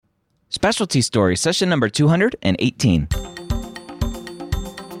Specialty Stories, session number 218.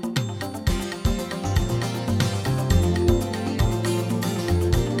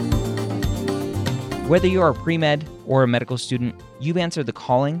 Whether you are a pre-med or a medical student, you've answered the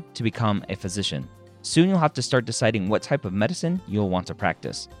calling to become a physician. Soon you'll have to start deciding what type of medicine you'll want to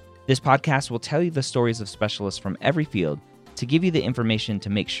practice. This podcast will tell you the stories of specialists from every field to give you the information to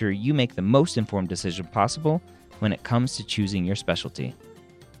make sure you make the most informed decision possible when it comes to choosing your specialty.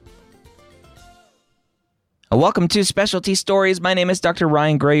 Welcome to Specialty Stories. My name is Dr.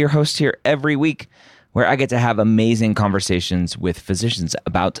 Ryan Gray, your host here every week, where I get to have amazing conversations with physicians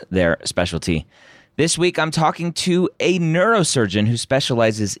about their specialty. This week, I'm talking to a neurosurgeon who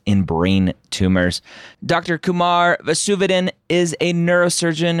specializes in brain tumors. Dr. Kumar Vasuvadan is a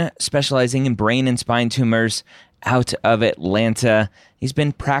neurosurgeon specializing in brain and spine tumors out of Atlanta. He's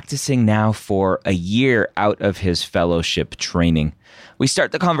been practicing now for a year out of his fellowship training. We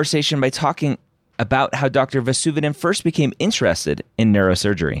start the conversation by talking about how Dr. Vasuvadan first became interested in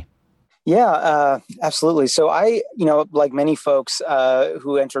neurosurgery. Yeah, absolutely. So I, like many folks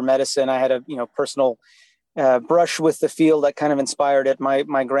who enter medicine, I had a, personal brush with the field that kind of inspired it.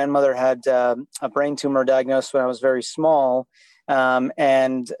 My grandmother had a brain tumor diagnosed when I was very small. It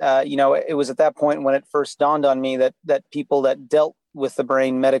was at that point when it first dawned on me that people that dealt with the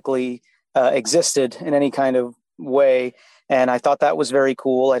brain medically existed in any kind of way. And I thought that was very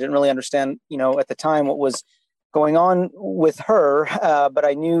cool. I didn't really understand, at the time what was going on with her, but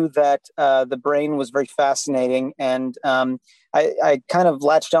I knew that the brain was very fascinating. And I kind of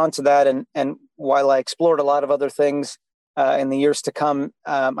latched onto that. And while I explored a lot of other things in the years to come,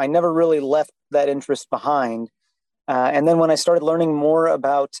 I never really left that interest behind. And then when I started learning more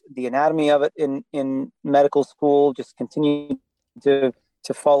about the anatomy of it in medical school, just continued to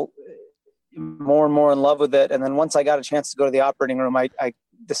fall more and more in love with it. And then once I got a chance to go to the operating room, I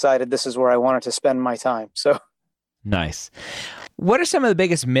decided this is where I wanted to spend my time. So nice. What are some of the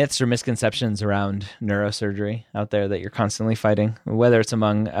biggest myths or misconceptions around neurosurgery out there that you're constantly fighting, whether it's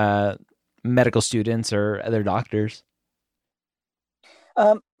among medical students or other doctors?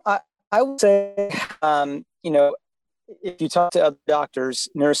 I would say, if you talk to other doctors,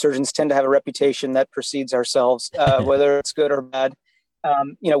 neurosurgeons tend to have a reputation that precedes ourselves, whether it's good or bad.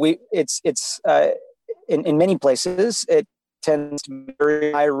 In many places, it tends to be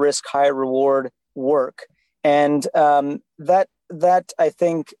very high risk, high reward work. And that I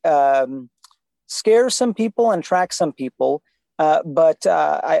think scares some people and attracts some people. But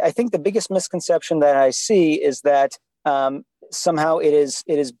I think the biggest misconception that I see is that somehow it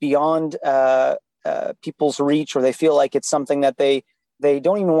is beyond people's reach, or they feel like it's something that they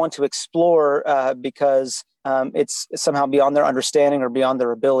don't even want to explore because it's somehow beyond their understanding or beyond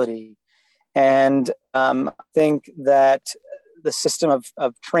their ability. And I think that the system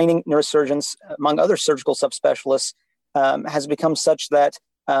of training neurosurgeons, among other surgical subspecialists, has become such that,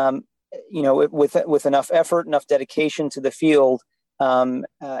 with enough effort, enough dedication to the field,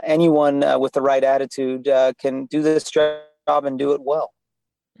 anyone with the right attitude can do this job and do it well.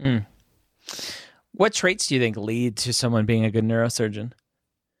 Mm. What traits do you think lead to someone being a good neurosurgeon?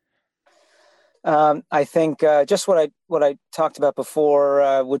 I think just what I talked about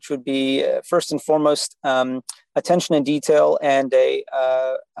before, which would be first and foremost attention to detail and a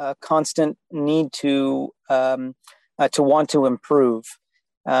constant need to want to improve.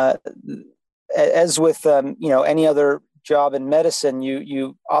 As with any other job in medicine,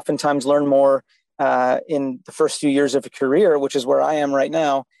 you oftentimes learn more in the first few years of a career, which is where I am right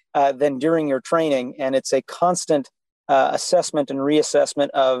now, than during your training, and it's a constant assessment and reassessment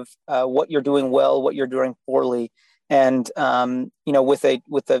of what you're doing well, what you're doing poorly. And, with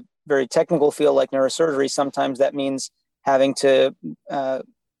a very technical field like neurosurgery, sometimes that means having to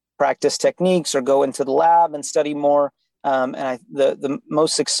practice techniques or go into the lab and study more. The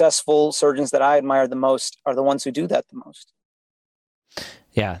most successful surgeons that I admire the most are the ones who do that the most.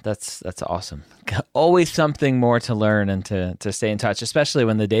 Yeah, that's awesome. Always something more to learn and to stay in touch, especially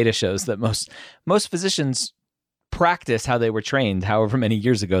when the data shows that most physicians practice how they were trained, however many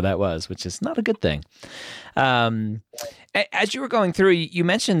years ago that was, which is not a good thing. As you were going through, you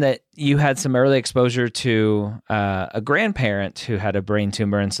mentioned that you had some early exposure to a grandparent who had a brain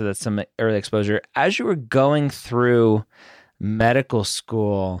tumor, and so that's some early exposure. As you were going through medical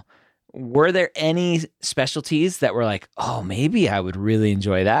school, were there any specialties that were like, oh, maybe I would really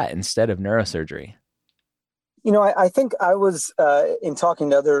enjoy that instead of neurosurgery? I think I was, in talking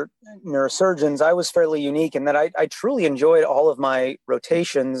to other neurosurgeons, I was fairly unique in that I truly enjoyed all of my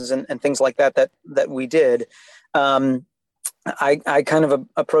rotations and things like that we did. I kind of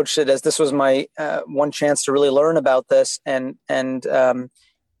approached it as this was my one chance to really learn about this and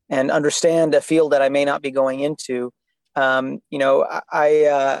and understand a field that I may not be going into. One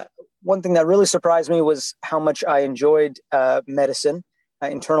thing that really surprised me was how much I enjoyed medicine,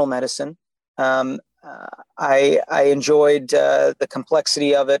 internal medicine. I enjoyed the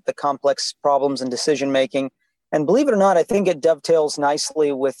complexity of it, the complex problems and decision making. And believe it or not, I think it dovetails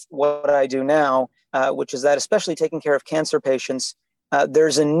nicely with what I do now, which is that especially taking care of cancer patients,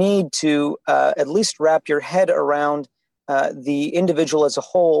 there's a need to at least wrap your head around the individual as a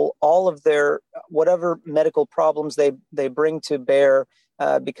whole, all of their whatever medical problems they bring to bear,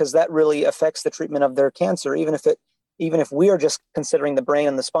 because that really affects the treatment of their cancer. Even if we are just considering the brain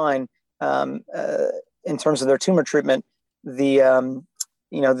and the spine in terms of their tumor treatment, the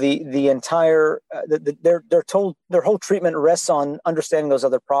entire their whole treatment rests on understanding those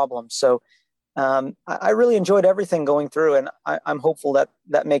other problems. So I really enjoyed everything going through, and I'm hopeful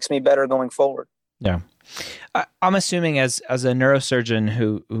that makes me better going forward. Yeah. I'm assuming as a neurosurgeon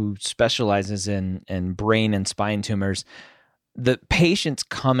who specializes in brain and spine tumors, the patients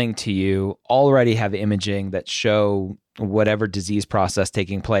coming to you already have imaging that show whatever disease process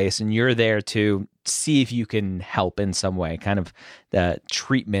taking place, and you're there to see if you can help in some way, kind of the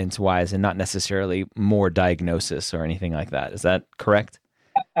treatment-wise, and not necessarily more diagnosis or anything like that. Is that correct?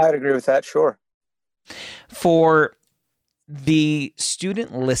 I'd agree with that, sure. For the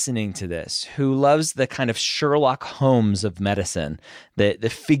student listening to this who loves the kind of Sherlock Holmes of medicine, the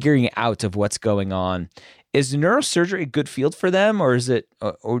figuring out of what's going on, is neurosurgery a good field for them, or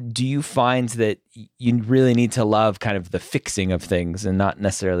do you find that you really need to love kind of the fixing of things and not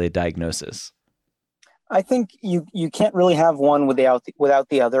necessarily a diagnosis? I think you can't really have one without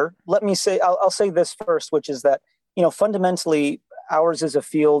the other. Let me say, I'll say this first, which is that, fundamentally, ours is a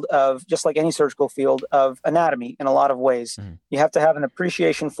field of, just like any surgical field, of anatomy in a lot of ways. Mm-hmm. You have to have an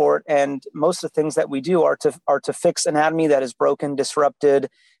appreciation for it, and most of the things that we do are to fix anatomy that is broken, disrupted,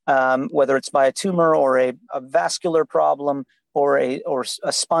 whether it's by a tumor or a vascular problem or a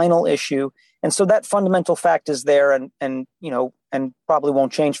spinal issue. And so that fundamental fact is there, and probably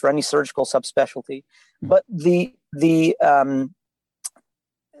won't change for any surgical subspecialty. Mm-hmm. But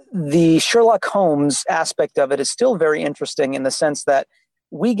the Sherlock Holmes aspect of it is still very interesting in the sense that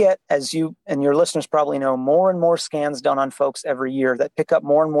we get, as you and your listeners probably know, more and more scans done on folks every year that pick up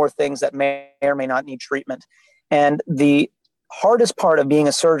more and more things that may or may not need treatment. And the hardest part of being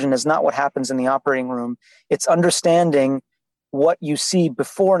a surgeon is not what happens in the operating room. It's understanding what you see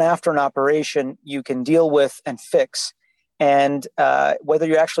before and after an operation you can deal with and fix, and whether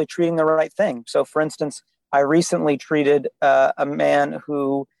you're actually treating the right thing. So, for instance, I recently treated a man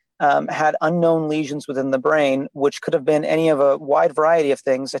who had unknown lesions within the brain, which could have been any of a wide variety of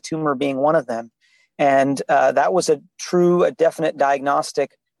things, a tumor being one of them. And that was a definite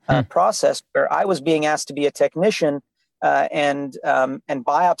diagnostic process where I was being asked to be a technician and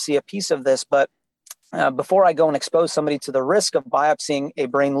biopsy a piece of this. But before I go and expose somebody to the risk of biopsying a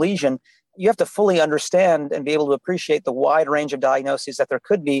brain lesion, you have to fully understand and be able to appreciate the wide range of diagnoses that there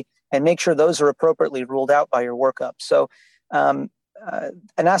could be and make sure those are appropriately ruled out by your workup. So an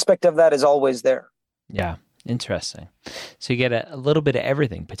aspect of that is always there. Yeah, interesting. So you get a little bit of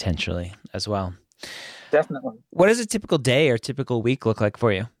everything potentially as well. Definitely. What does a typical day or typical week look like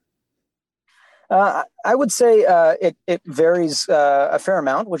for you? I would say it varies a fair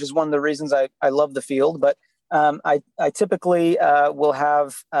amount, which is one of the reasons I love the field. But I typically will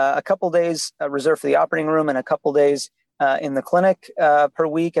have a couple days reserved for the operating room and a couple days in the clinic per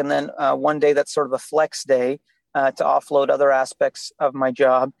week, and then one day that's sort of a flex day to offload other aspects of my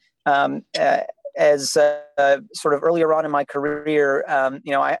job. As sort of earlier on in my career, I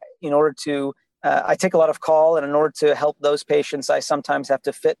take a lot of call, and in order to help those patients, I sometimes have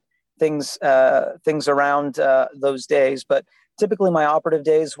to fit things around those days. But typically, my operative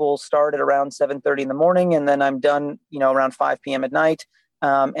days will start at around 7:30 in the morning, and then I'm done, around 5 p.m. at night.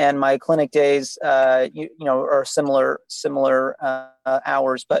 And my clinic days, are similar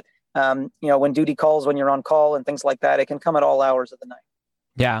hours. But when duty calls, when you're on call and things like that, it can come at all hours of the night.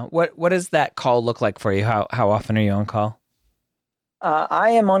 Yeah. What does that call look like for you? How often are you on call? I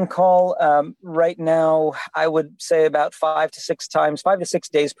am on call right now. I would say about 5 to 6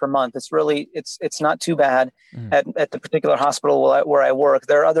 days per month. It's not too bad at the particular hospital where I work.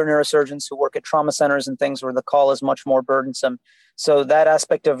 There are other neurosurgeons who work at trauma centers and things where the call is much more burdensome. So that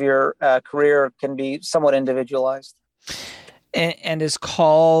aspect of your career can be somewhat individualized. And is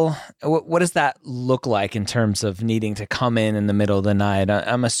call, what does that look like in terms of needing to come in the middle of the night?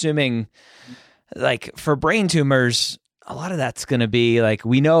 I'm assuming, like, for brain tumors, a lot of that's going to be like,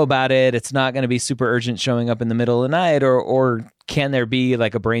 we know about it. It's not going to be super urgent showing up in the middle of the night, or can there be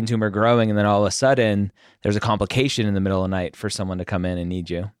like a brain tumor growing and then all of a sudden there's a complication in the middle of the night for someone to come in and need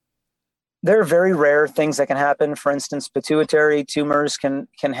you? There are very rare things that can happen. For instance, pituitary tumors can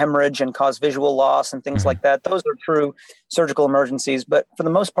hemorrhage and cause visual loss and things Hmm. like that. Those are true surgical emergencies. But for the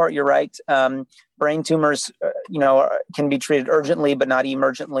most part, you're right. Brain tumors, can be treated urgently, but not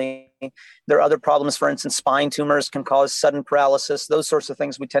emergently. There are other problems. For instance, spine tumors can cause sudden paralysis. Those sorts of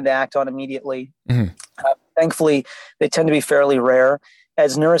things we tend to act on immediately. Hmm. Thankfully, they tend to be fairly rare.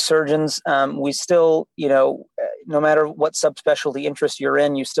 As neurosurgeons, we still, no matter what subspecialty interest you're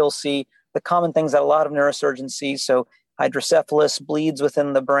in, you still see the common things that a lot of neurosurgeons see. So hydrocephalus, bleeds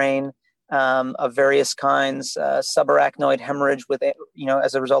within the brain of various kinds, subarachnoid hemorrhage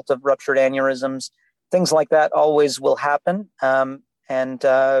as a result of ruptured aneurysms, things like that always will happen. So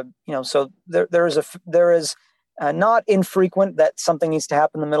there is not infrequent that something needs to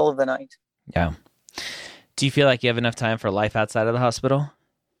happen in the middle of the night. Yeah. Do you feel like you have enough time for life outside of the hospital?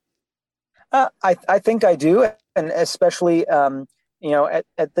 I think I do, and especially at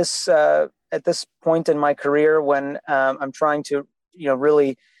this point in my career when I'm trying to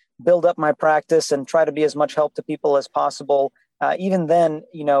really build up my practice and try to be as much help to people as possible. Even then,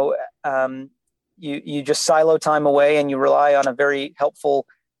 you just silo time away and you rely on a very helpful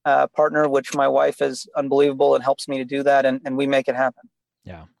partner, which my wife is unbelievable and helps me to do that, and we make it happen.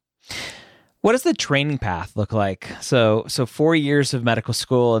 Yeah. What does the training path look like? So 4 years of medical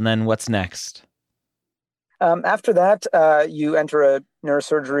school, and then what's next? After that, you enter a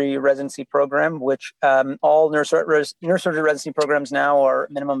neurosurgery residency program, which all neurosurgery residency programs now are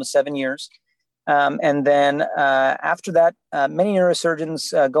a minimum of 7 years. And then after that, many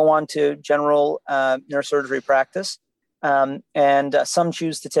neurosurgeons go on to general neurosurgery practice. And some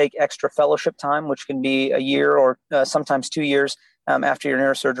choose to take extra fellowship time, which can be a year or sometimes 2 years after your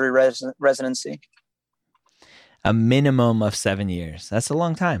neurosurgery residency. A minimum of 7 years. That's a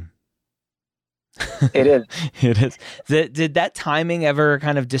long time. It is. It is. Did that timing ever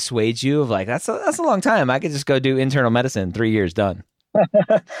kind of dissuade you of like, that's a long time. I could just go do internal medicine, 3 years done.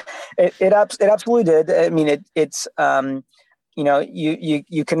 It absolutely did. I mean, it's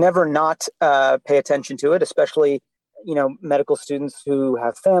you can never not pay attention to it, especially medical students who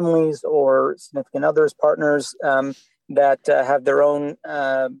have families or significant others, partners that have their own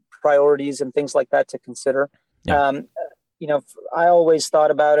priorities and things like that to consider. Yeah. I always thought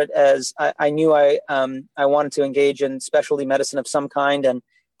about it as I knew I wanted to engage in specialty medicine of some kind, and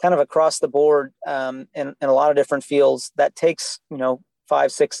kind of across the board in a lot of different fields. That takes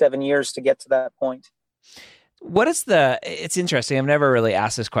 5, 6, 7 years to get to that point. It's interesting. I've never really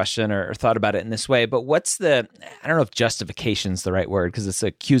asked this question or thought about it in this way, but I don't know if justification is the right word because it's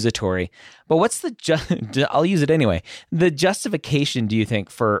accusatory, but I'll use it anyway. The justification, do you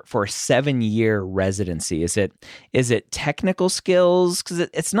think, for a 7-year residency? Is it technical skills? Because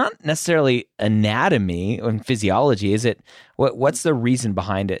it's not necessarily anatomy and physiology. Is it, what's the reason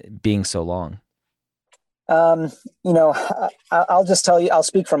behind it being so long? I'll just tell you, I'll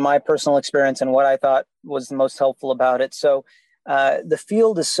speak from my personal experience and what I thought was the most helpful about it. So, the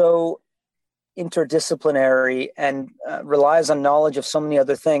field is so interdisciplinary and relies on knowledge of so many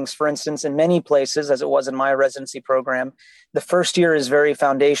other things. For instance, in many places, as it was in my residency program, the first year is very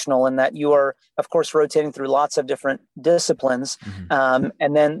foundational in that you are, of course, rotating through lots of different disciplines. Mm-hmm.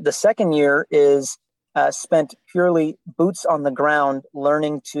 And then the second year is spent purely boots on the ground,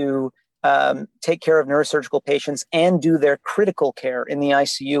 learning to take care of neurosurgical patients and do their critical care in the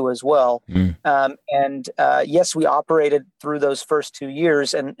ICU as well. Yes, we operated through those first 2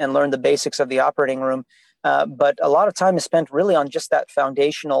 years and learned the basics of the operating room. But a lot of time is spent really on just that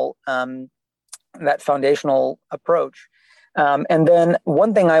foundational approach. And then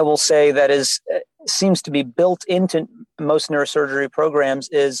one thing I will say that seems to be built into most neurosurgery programs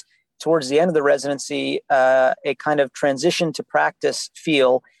is towards the end of the residency, a kind of transition to practice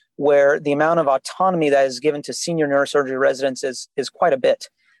feel, where the amount of autonomy that is given to senior neurosurgery residents is quite a bit.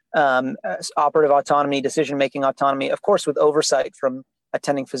 Operative autonomy, decision-making autonomy, of course, with oversight from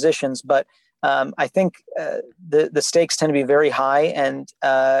attending physicians. But I think the stakes tend to be very high, and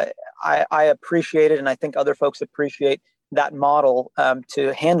I appreciate it, and I think other folks appreciate that model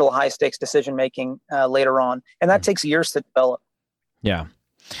to handle high-stakes decision-making later on. And that takes years to develop. Yeah.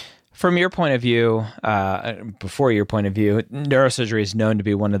 From your point of view, before your point of view, neurosurgery is known to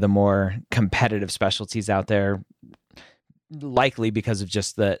be one of the more competitive specialties out there, likely because of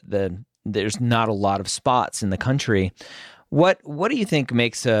just there's not a lot of spots in the country. What do you think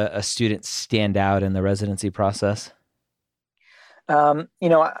makes a student stand out in the residency process?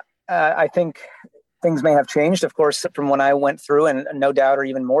 I think things may have changed, of course, from when I went through, and no doubt are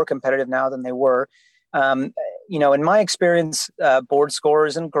even more competitive now than they were. Um, in my experience, board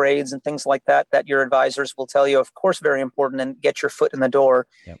scores and grades and things like that, that your advisors will tell you, of course, very important and get your foot in the door.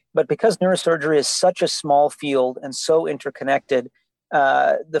 Yep. But because neurosurgery is such a small field and so interconnected,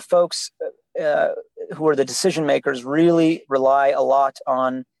 the folks who are the decision makers really rely a lot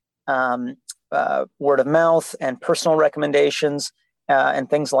on word of mouth and personal recommendations and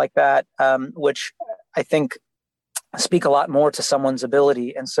things like that, which I think speak a lot more to someone's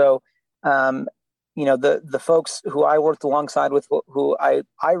ability. And so, the folks who I worked alongside with, who I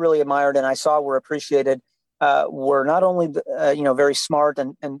really admired and I saw were appreciated, were not only very smart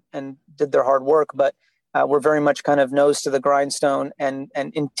and did their hard work, but were very much kind of nose to the grindstone and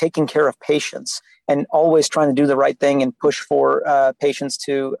in taking care of patients and always trying to do the right thing and push for patients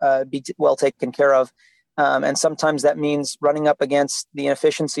to be well taken care of. And sometimes that means running up against the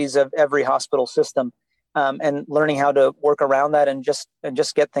inefficiencies of every hospital system, and learning how to work around that and just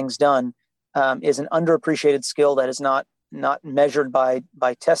get things done. Is an underappreciated skill that is not measured by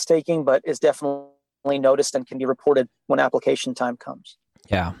test taking, but is definitely noticed and can be reported when application time comes.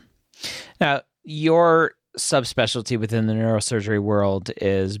 Yeah. Now, your subspecialty within the neurosurgery world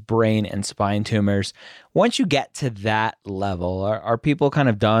is brain and spine tumors. Once you get to that level, are people kind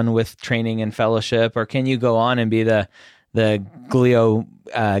of done with training and fellowship, or can you go on and be the glio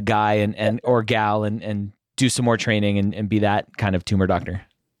guy and or gal and do some more training and be that kind of tumor doctor?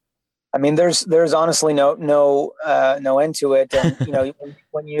 I mean, there's honestly no end to it. And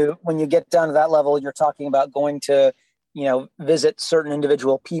when you get down to that level, you're talking about going to visit certain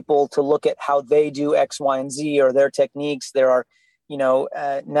individual people to look at how they do X, Y, and Z or their techniques. There are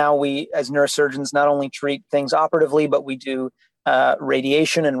now we as neurosurgeons not only treat things operatively, but we do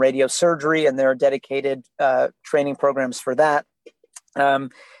radiation and radiosurgery, and there are dedicated training programs for that.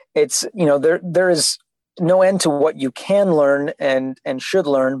 It's there is no end to what you can learn and should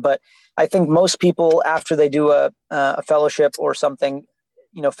learn, but I think most people, after they do a fellowship or something,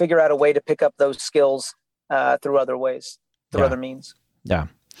 figure out a way to pick up those skills through other ways, through other means. Yeah,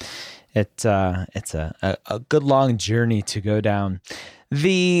 it's a good long journey to go down.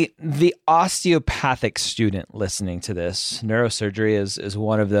 The osteopathic student listening to this, neurosurgery is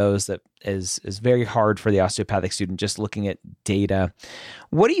one of those that is very hard for the osteopathic student, just looking at data.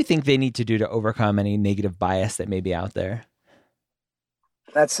 What do you think they need to do to overcome any negative bias that may be out there?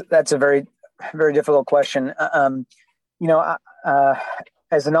 That's a very, very difficult question.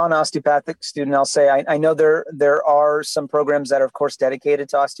 As a non-osteopathic student, I'll say I know there are some programs that are, of course, dedicated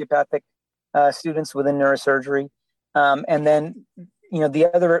to osteopathic students within neurosurgery. And then,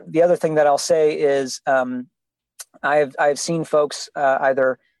 the other thing that I'll say is I've seen folks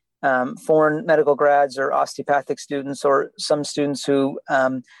either foreign medical grads or osteopathic students, or some students who,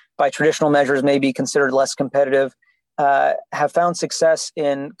 by traditional measures, may be considered less competitive, have found success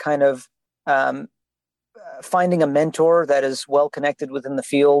in kind of finding a mentor that is well connected within the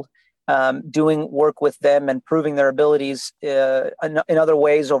field, doing work with them and proving their abilities in other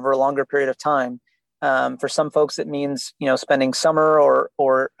ways over a longer period of time. For some folks, it means spending summer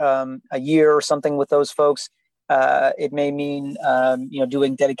or a year or something with those folks. It may mean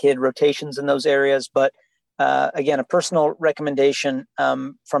doing dedicated rotations in those areas. But again, a personal recommendation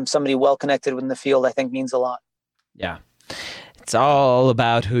from somebody well connected within the field, I think, means a lot. Yeah. It's all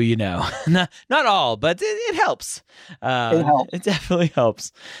about who you know. Not all, but it helps. It definitely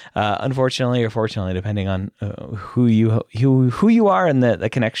helps. Unfortunately or fortunately, depending on who you are and the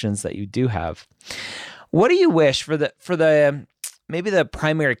connections that you do have. What do you wish for the maybe the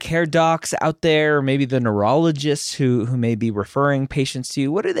primary care docs out there, or maybe the neurologists who may be referring patients to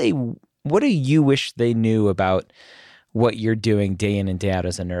you? What do you wish they knew about what you're doing day in and day out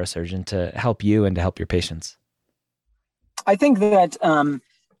as a neurosurgeon to help you and to help your patients? I think that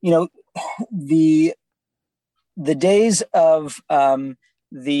the days of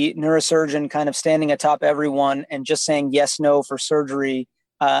the neurosurgeon kind of standing atop everyone and just saying yes, no for surgery,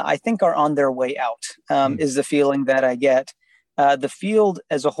 I think are on their way out. Is the feeling that I get. The field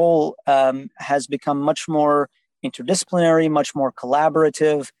as a whole has become much more interdisciplinary, much more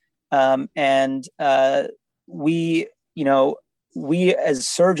collaborative, and we as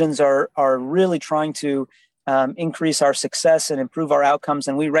surgeons are really trying to increase our success and improve our outcomes.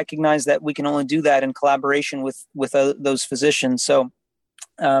 And we recognize that we can only do that in collaboration with those physicians. So,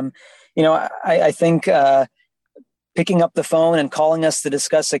 I think picking up the phone and calling us to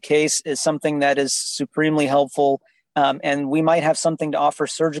discuss a case is something that is supremely helpful. And we might have something to offer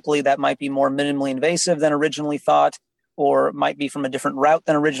surgically that might be more minimally invasive than originally thought, or might be from a different route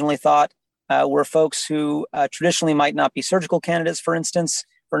than originally thought. Where folks who traditionally might not be surgical candidates, for instance,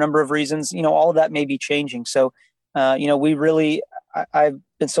 for a number of reasons, all of that may be changing. So, we really I've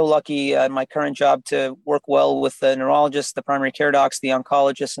been so lucky in my current job to work well with the neurologists, the primary care docs, the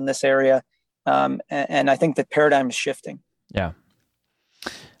oncologists in this area. And I think the paradigm is shifting. Yeah.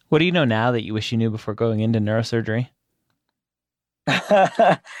 What do you know now that you wish you knew before going into neurosurgery?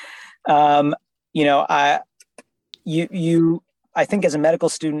 um, you know, I think as a medical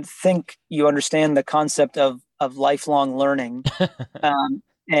student, think you understand the concept of lifelong learning.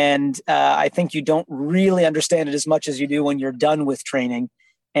 I think you don't really understand it as much as you do when you're done with training,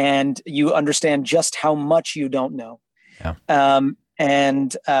 and you understand just how much you don't know. Yeah. I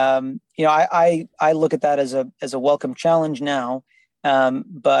look at that as a welcome challenge now. I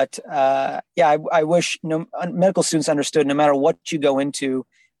wish medical students understood, no matter what you go into,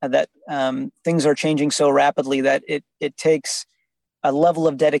 that things are changing so rapidly that it takes a level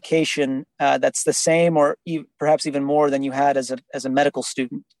of dedication that's the same or perhaps even more than you had as a medical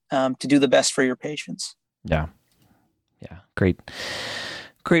student to do the best for your patients. Yeah. Yeah. Great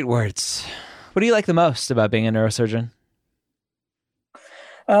words. What do you like the most about being a neurosurgeon?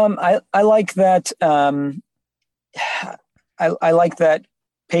 I like that. I like that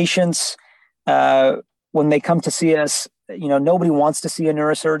patients, when they come to see us, nobody wants to see a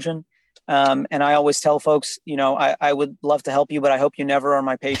neurosurgeon. And I always tell folks, I would love to help you, but I hope you never are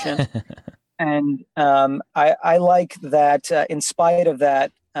my patient. And I like that in spite of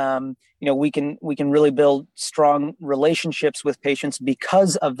that, we can really build strong relationships with patients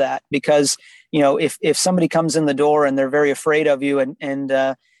because of that. Because, if somebody comes in the door and they're very afraid of you and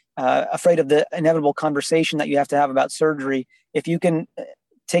afraid of the inevitable conversation that you have to have about surgery, if you can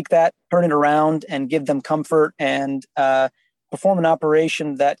take that, turn it around and give them comfort and perform an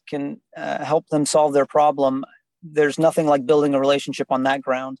operation that can help them solve their problem, there's nothing like building a relationship on that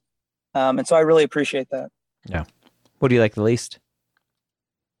ground. And so I really appreciate that. Yeah. What do you like the least?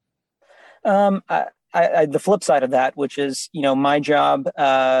 The flip side of that, which is, my job,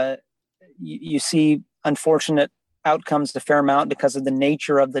 you see unfortunate outcomes a fair amount because of the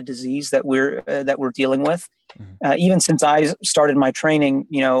nature of the disease that we're dealing with. Mm-hmm. Even since I started my training,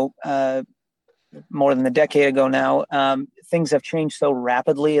 more than a decade ago now, things have changed so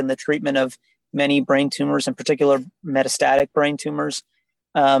rapidly in the treatment of many brain tumors, in particular metastatic brain tumors.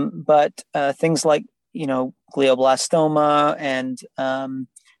 But things like, glioblastoma and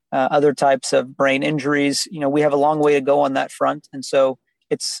other types of brain injuries, we have a long way to go on that front. And so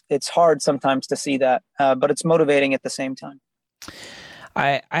it's hard sometimes to see that, but it's motivating at the same time.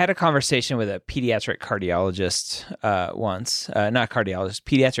 I had a conversation with a pediatric cardiologist once, not cardiologist,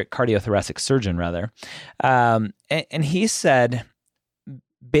 pediatric cardiothoracic surgeon rather. And he said,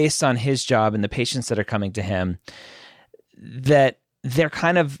 based on his job and the patients that are coming to him, that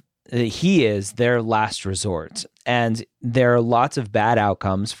he is their last resort. And there are lots of bad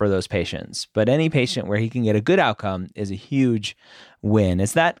outcomes for those patients, but any patient where he can get a good outcome is a huge win.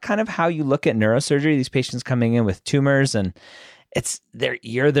 Is that kind of how you look at neurosurgery? These patients coming in with tumors and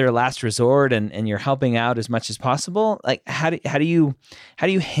you're their last resort and you're helping out as much as possible. Like how do you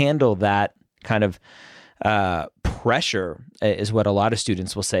handle that kind of pressure is what a lot of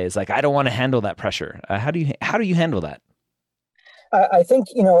students will say is like, I don't want to handle that pressure. How do you handle that? I think,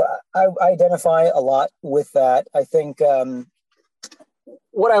 I identify a lot with that. I think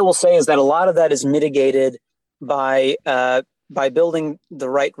what I will say is that a lot of that is mitigated by building the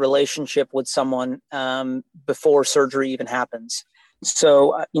right relationship with someone before surgery even happens.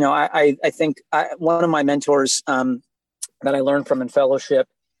 So, I think one of my mentors that I learned from in fellowship,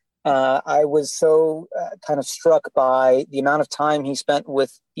 I was so kind of struck by the amount of time he spent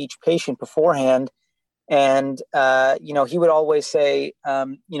with each patient beforehand. And, he would always say,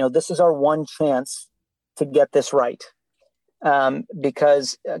 this is our one chance to get this right.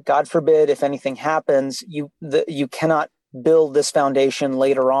 Because God forbid, if anything happens, you cannot build this foundation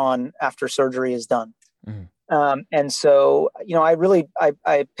later on after surgery is done. Mm-hmm. And so,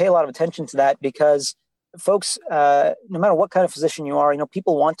 I pay a lot of attention to that because folks, no matter what kind of physician you are,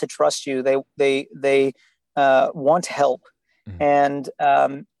 people want to trust you. They want help. Mm-hmm. And,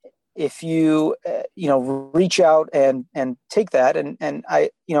 if you, reach out and take that and I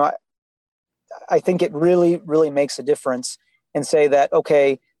think it really, really makes a difference and say that,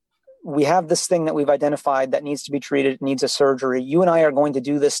 okay, we have this thing that we've identified that needs to be treated, it needs a surgery. You and I are going to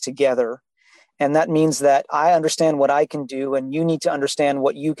do this together. And that means that I understand what I can do and you need to understand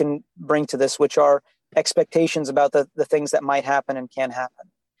what you can bring to this, which are expectations about the things that might happen and can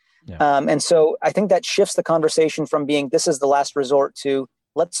happen. Yeah. And so I think that shifts the conversation from being, this is the last resort to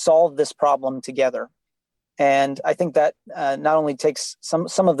let's solve this problem together. And I think that not only takes some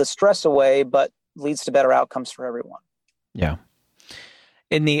of the stress away, but leads to better outcomes for everyone. Yeah.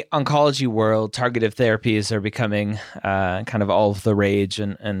 in the oncology world, targeted therapies are becoming kind of all of the rage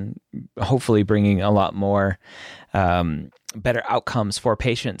and hopefully bringing a lot more better outcomes for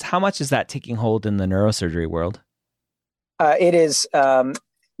patients. How much is that taking hold in the neurosurgery world? It is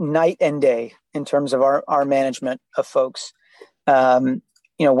night and day in terms of our management of folks.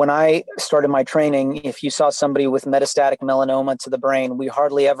 When I started my training, if you saw somebody with metastatic melanoma to the brain, we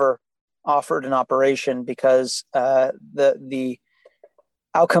hardly ever offered an operation because the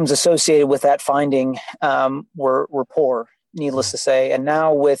outcomes associated with that finding were poor, needless to say. And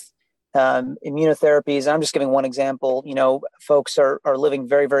now with immunotherapies, I'm just giving one example, folks are living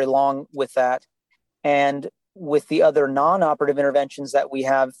very, very long with that. And with the other non-operative interventions that we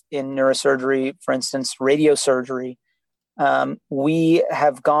have in neurosurgery, for instance, radiosurgery, we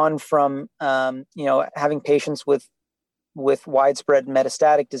have gone from, having patients with widespread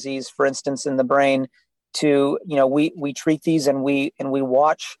metastatic disease, for instance, in the brain, to we treat these and we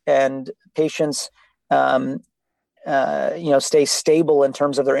watch, and patients stay stable in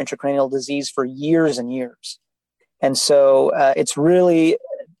terms of their intracranial disease for years and years. And so it's really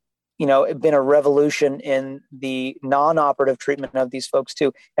been a revolution in the non-operative treatment of these folks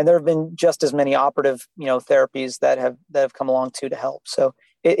too. And there have been just as many operative therapies that have come along too to help. So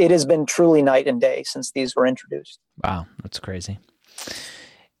it has been truly night and day since these were introduced. Wow, that's crazy.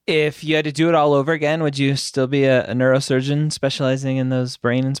 If you had to do it all over again, would you still be a neurosurgeon specializing in those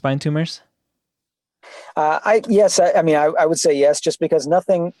brain and spine tumors? Yes. I would say yes, just because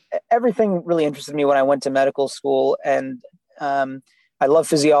everything really interested me when I went to medical school, and I love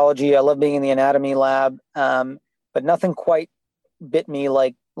physiology. I love being in the anatomy lab, but nothing quite bit me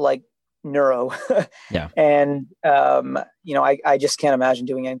like neuro. Yeah. And I just can't imagine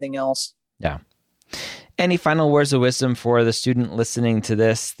doing anything else. Yeah. Any final words of wisdom for the student listening to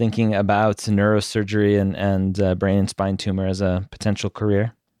this, thinking about neurosurgery and brain and spine tumor as a potential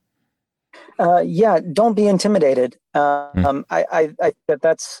career? Don't be intimidated. I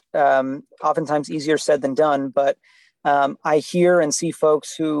that's oftentimes easier said than done, but I hear and see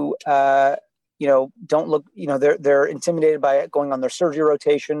folks who don't look, they're intimidated by going on their surgery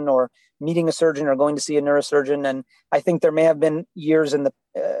rotation or meeting a surgeon or going to see a neurosurgeon. And I think there may have been years in the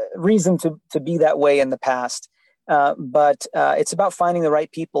reason to be that way in the past. But it's about finding the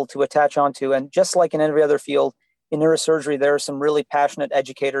right people to attach onto. And just like in every other field, in neurosurgery, there are some really passionate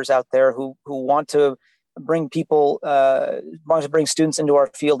educators out there who want to bring students into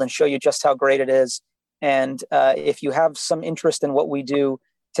our field and show you just how great it is. And if you have some interest in what we do,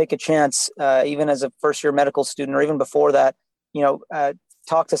 take a chance, even as a first-year medical student, or even before that.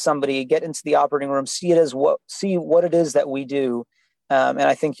 Talk to somebody, get into the operating room, see what it is that we do, and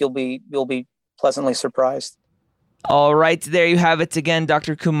I think you'll be pleasantly surprised. All right, there you have it again,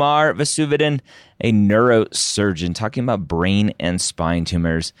 Dr. Kumar Vasuvadan, a neurosurgeon, talking about brain and spine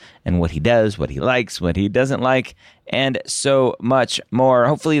tumors and what he does, what he likes, what he doesn't like, and so much more.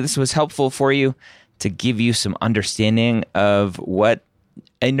 Hopefully this was helpful for you to give you some understanding of what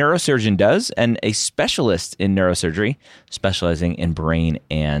a neurosurgeon does, and a specialist in neurosurgery specializing in brain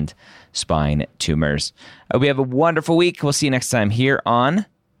and spine tumors. I hope you have a wonderful week. We'll see you next time here on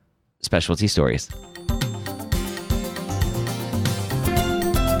Specialty Stories.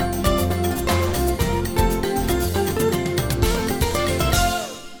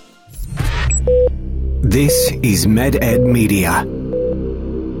 This is MedEd Media.